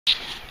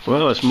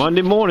Well, it's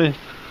Monday morning,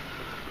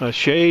 a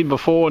shade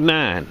before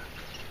 9.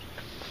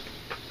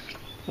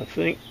 I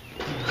think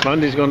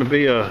Monday's going to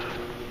be a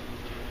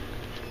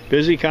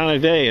busy kind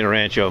of day in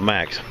Rancho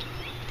Max.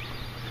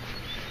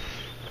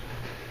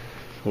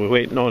 We're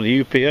waiting on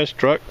the UPS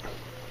truck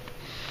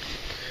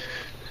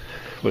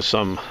with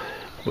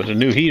a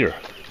new heater.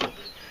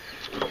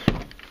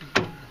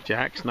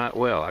 Jack's not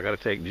well. I got to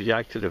take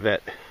Jack to the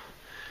vet.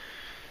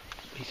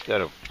 He's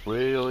got a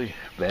really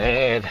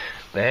bad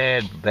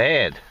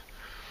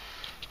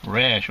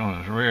rash on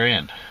his rear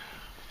end.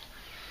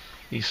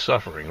 He's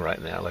suffering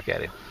right now. Look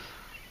at him.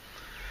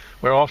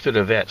 We're off to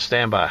the vet.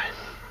 Stand by.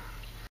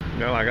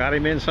 Well, I got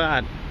him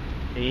inside.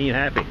 He ain't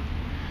happy.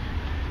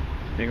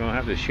 They're gonna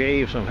have to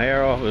shave some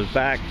hair off his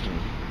back.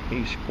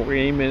 And he's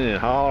screaming and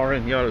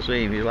hollering. You ought to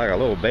see him. He's like a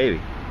little baby.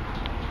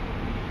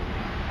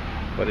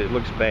 But it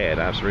looks bad.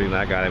 That's the reason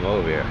I got him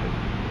over here.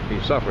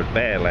 He suffered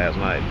bad last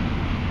night.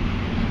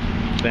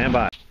 Stand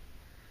by.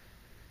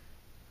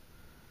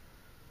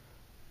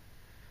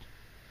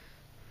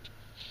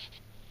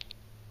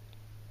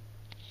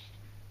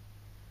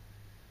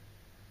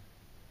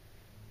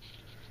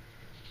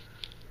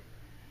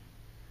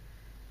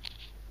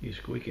 He's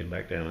squeaking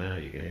back down now,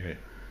 you can hear it.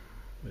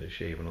 They're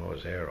shaving all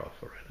his hair off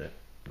for that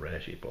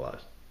rashy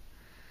blot.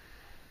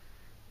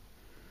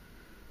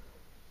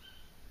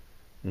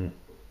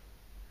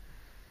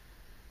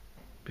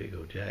 Big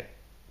old Jack.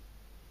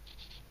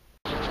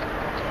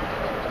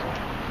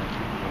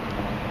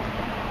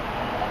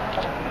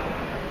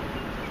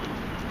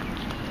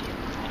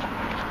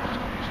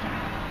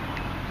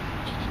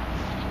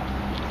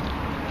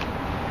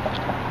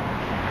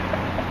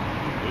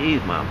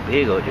 He's my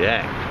big old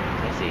Jack.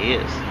 Yes, he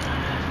is.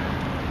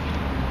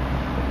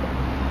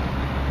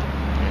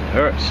 It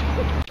hurts.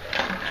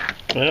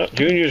 Well,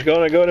 Junior's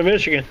gonna go to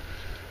Michigan.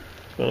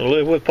 Gonna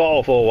live with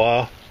Paul for a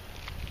while.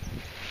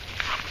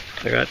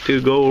 I got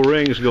 2 gold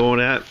rings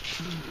going out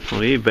on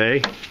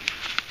eBay.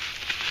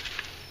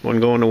 One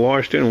going to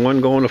Washington and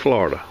one going to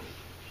Florida.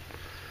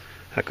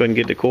 I couldn't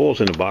get the coils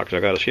in the box.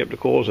 I got to ship the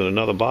coils in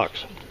another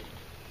box.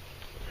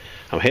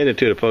 I'm headed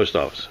to the post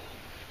office.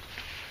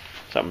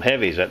 Something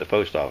heavy's at the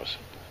post office.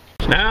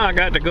 Now I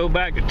got to go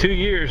back to 2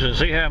 years and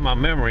see how my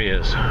memory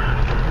is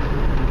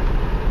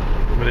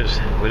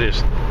with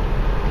this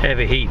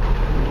heavy heat.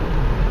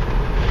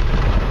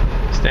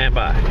 Stand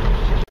by.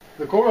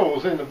 The coil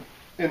was in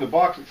the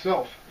box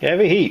itself.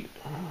 Heavy heat.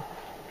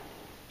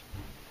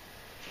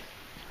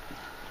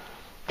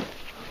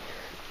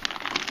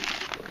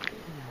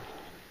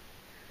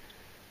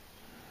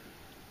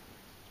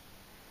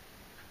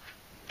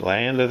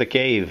 Land of the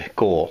cave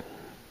coil.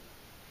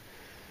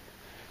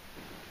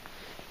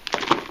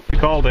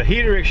 Called the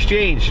heater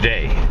exchange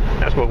day.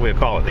 That's what we'll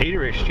call it, the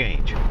heater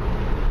exchange.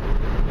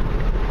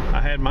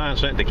 I had mine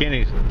sent to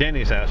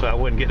Denny's house so I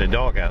wouldn't get in the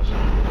doghouse,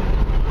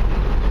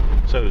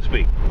 so to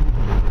speak.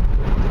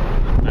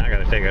 Now I got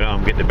to take it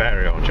home and get the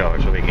battery on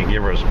charge so we can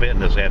give her a spin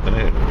this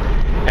afternoon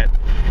at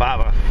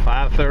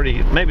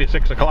 5:30, maybe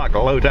 6 o'clock, a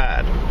low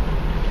tide.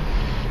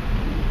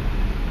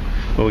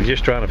 But we're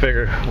just trying to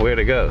figure where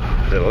to go,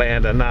 the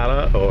land of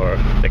Nada or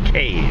the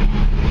cave.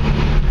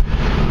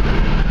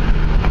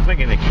 I'm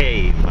thinking the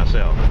cave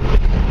myself.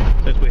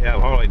 Since we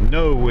have hardly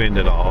no wind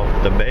at all,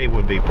 the bay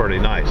would be pretty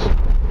nice.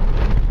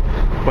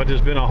 But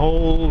there's been a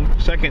whole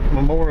second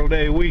Memorial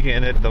Day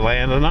weekend at the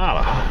land of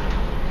Nada.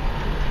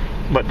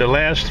 But the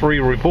last 3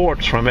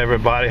 reports from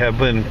everybody have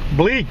been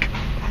bleak.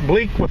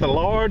 Bleak with a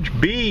large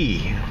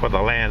B for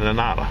the land of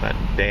Nada. That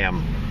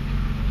damn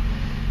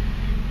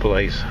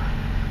place.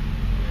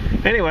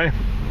 Anyway,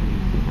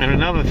 in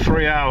another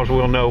 3 hours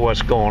we'll know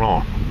what's going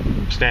on.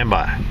 Stand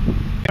by.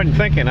 I wasn't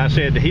thinking, I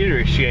said the heater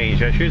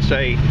exchange. I should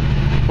say,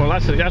 well,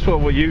 that's what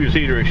we'll use,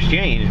 heater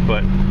exchange,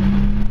 but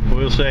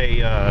we'll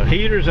say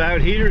heaters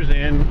out, heaters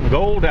in,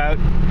 gold out.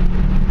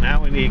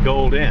 Now we need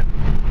gold in.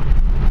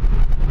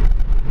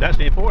 That's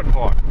the important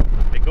part.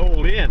 The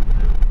gold in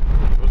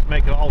was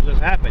making all this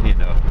happen, you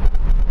know.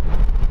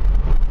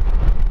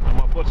 I'm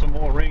gonna put some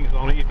more rings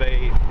on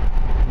eBay.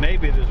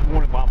 Maybe this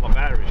morning while my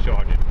battery's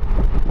charging.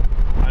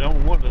 I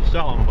don't want to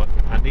sell them, but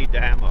I need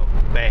the ammo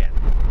bad.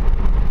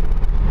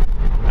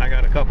 I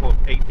got a couple of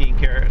 18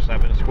 carats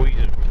I've been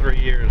squeezing for 3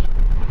 years.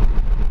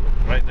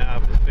 Right now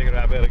I've just figured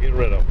I better get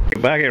rid of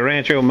them. Back at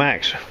Rancho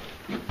Max.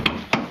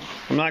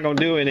 I'm not going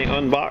to do any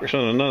unboxing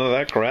or none of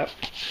that crap.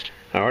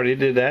 I already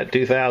did that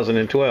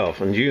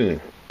 2012 in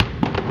June.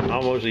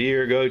 Almost a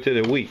year ago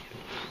to the week.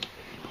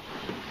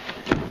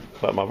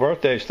 But my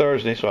birthday's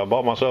Thursday, so I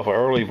bought myself an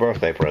early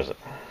birthday present.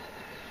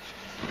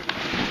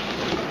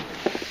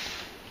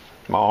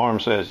 My arm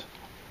says,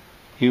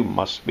 "You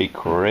must be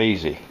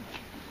crazy."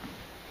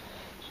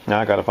 Now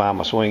I got to find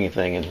my swinging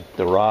thing and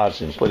the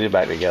rods and put it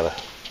back together.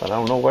 But I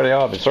don't know where they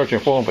are. I've been searching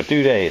for them for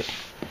 2 days.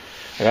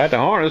 I got the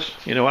harness.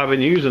 You know, I've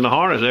been using the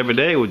harness every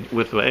day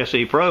with the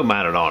SePro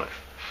mounted on it.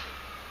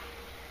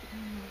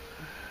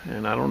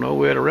 And I don't know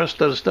where the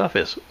rest of the stuff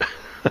is.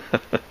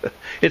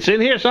 It's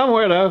in here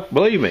somewhere though,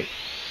 believe me.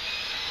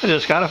 I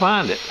just got to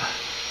find it.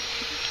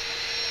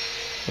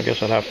 I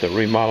guess I'd have to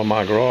remodel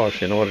my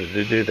garage in order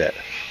to do that.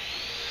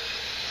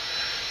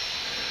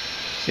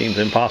 Seems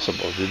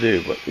impossible to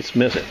do, but it's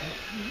missing.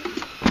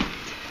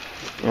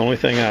 The only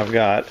thing I've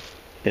got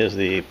is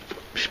the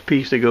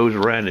piece that goes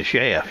around the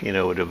shaft, you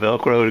know, with the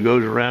Velcro that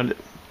goes around it.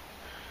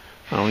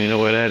 I don't even know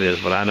where that is,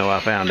 but I know I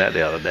found that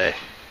the other day.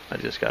 I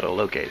just got to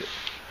locate it.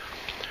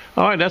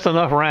 All right, that's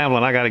enough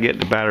rambling. I got to get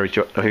the battery.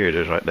 Oh, here it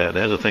is right there.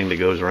 There's the thing that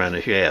goes around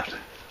the shaft.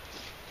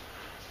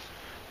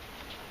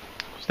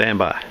 Stand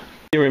by.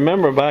 You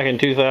remember back in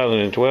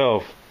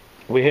 2012,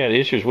 we had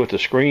issues with the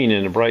screen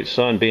in the bright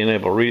sun being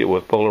able to read it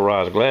with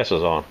polarized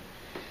glasses on.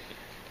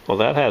 Well,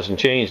 that hasn't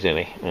changed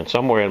any. And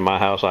somewhere in my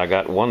house, I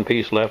got one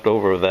piece left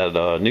over of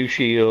that New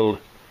Shield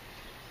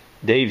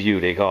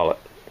Dayview, they call it.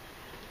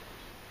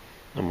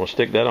 I'm going to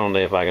stick that on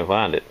there if I can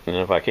find it. And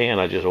if I can,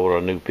 I just order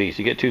a new piece.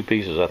 You get two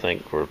pieces, I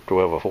think, for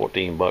 12 or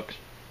 14 bucks.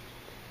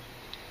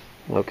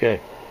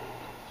 Okay.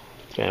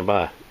 Stand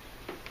by.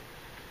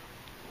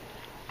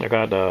 I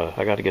got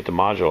to get the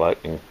module out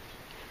and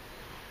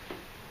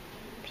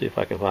see if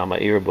I can find my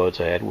earbuds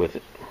I had with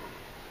it.